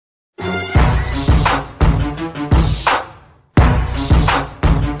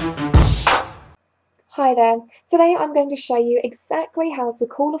Hi there. Today I'm going to show you exactly how to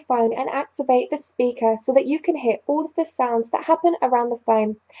call a phone and activate the speaker so that you can hear all of the sounds that happen around the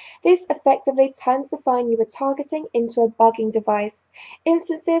phone. This effectively turns the phone you are targeting into a bugging device.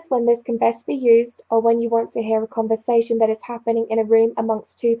 Instances when this can best be used are when you want to hear a conversation that is happening in a room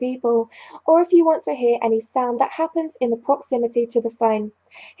amongst two people, or if you want to hear any sound that happens in the proximity to the phone.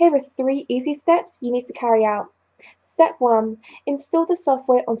 Here are 3 easy steps you need to carry out. Step 1. Install the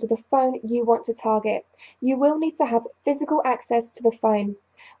software onto the phone you want to target. You will need to have physical access to the phone.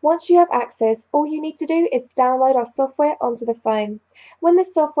 Once you have access, all you need to do is download our software onto the phone. When the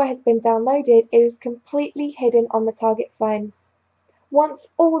software has been downloaded, it is completely hidden on the target phone. Once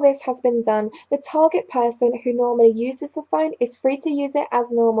all this has been done, the target person who normally uses the phone is free to use it as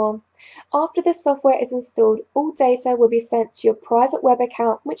normal. After the software is installed, all data will be sent to your private web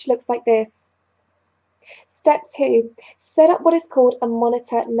account, which looks like this. Step 2. Set up what is called a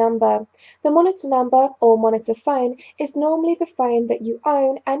monitor number. The monitor number, or monitor phone, is normally the phone that you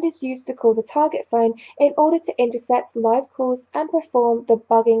own and is used to call the target phone in order to intercept live calls and perform the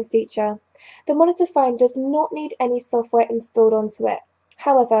bugging feature. The monitor phone does not need any software installed onto it.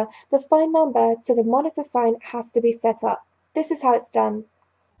 However, the phone number to the monitor phone has to be set up. This is how it's done.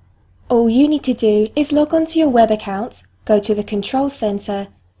 All you need to do is log onto your web account, go to the Control Center,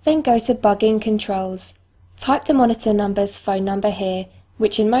 then go to Bugging Controls. Type the monitor number's phone number here,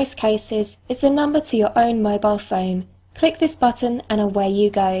 which in most cases is the number to your own mobile phone. Click this button and away you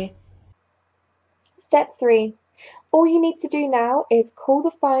go. Step 3. All you need to do now is call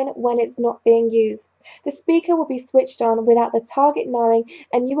the phone when it's not being used. The speaker will be switched on without the target knowing,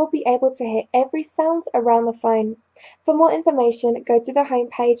 and you will be able to hear every sound around the phone. For more information, go to the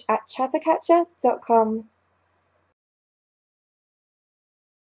homepage at chattercatcher.com.